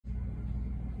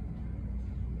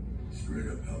straight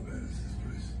up, how bad is this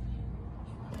place?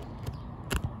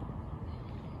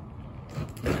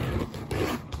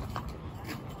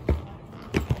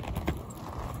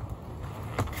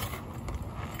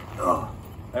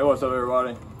 Hey, what's up,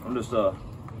 everybody? I'm just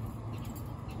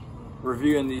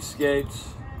reviewing these skates,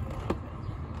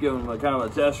 giving them kind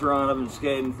of a test run. I've been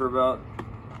skating for about,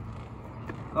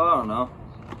 I don't know,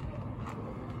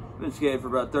 I've been skating for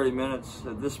about 30 minutes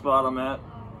at this spot I'm at,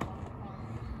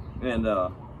 and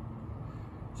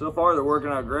so far they're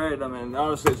working out great. I mean,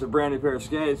 honestly, it's a brand new pair of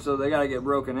skates, so they gotta get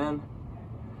broken in.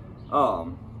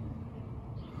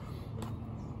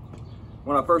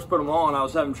 When I first put them on, I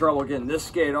was having trouble getting this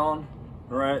skate on,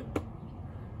 right?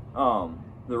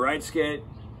 The right skate,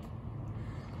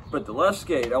 but the left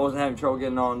skate I wasn't having trouble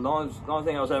getting on. The only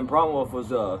thing I was having a problem with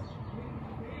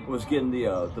was getting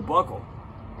the buckle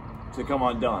to come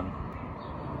undone,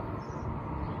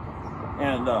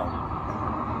 and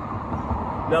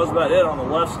that was about it on the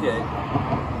left skate.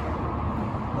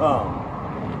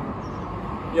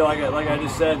 Yeah, like I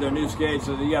just said, they're new skates,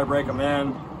 so you got to break them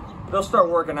in. They'll start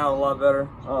working out a lot better.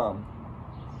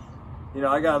 You know,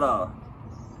 I've got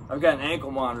an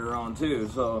ankle monitor on too,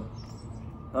 so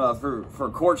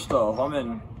for court stuff.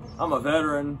 I'm a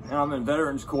veteran, and I'm in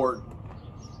veterans court,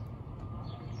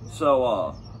 so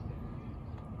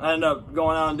I ended up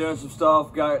going out and doing some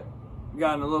stuff. Got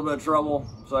in a little bit of trouble,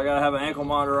 so I gotta have an ankle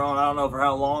monitor on. I don't know for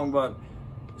how long, but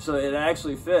so it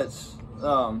actually fits.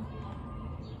 The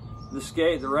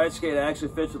right skate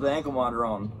actually fits with the ankle monitor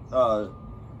on,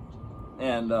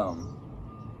 and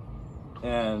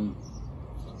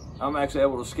I'm actually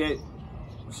able to skate.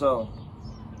 So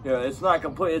yeah, it's not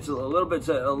complete. It's a little bit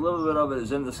of it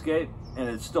is in the skate, and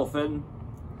it's still fitting.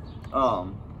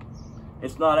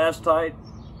 It's not as tight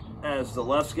as the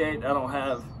left skate. I don't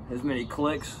have as many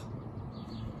clicks,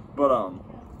 but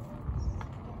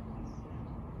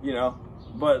you know,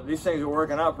 but these things are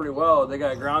working out pretty well. They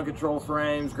got ground control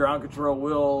frames, ground control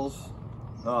wheels.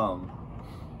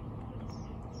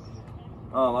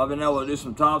 I've been able to do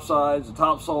some top sides, the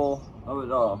top sole.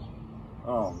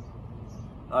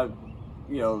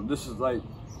 You know, this is like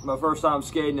my first time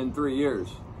skating in 3 years.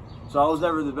 So I was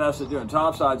never the best at doing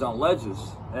top sides on ledges.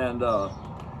 And now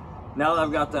that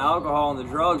I've got the alcohol and the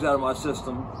drugs out of my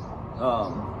system,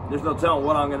 there's no telling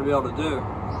what I'm going to be able to do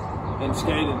in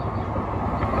skating.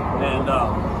 And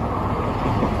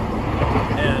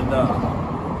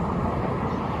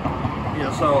you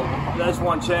know, so that's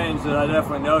one change that I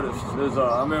definitely noticed is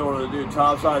I'm able to do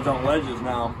top sides on ledges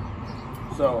now.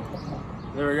 So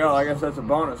there we go. I guess that's a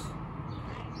bonus.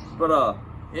 But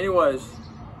anyways,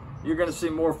 you're gonna see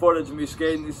more footage of me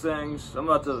skating these things. I'm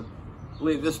about to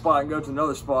leave this spot and go to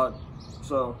another spot.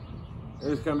 So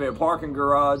it's gonna be a parking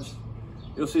garage.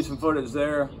 You'll see some footage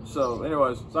there. So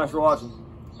anyways, thanks for watching.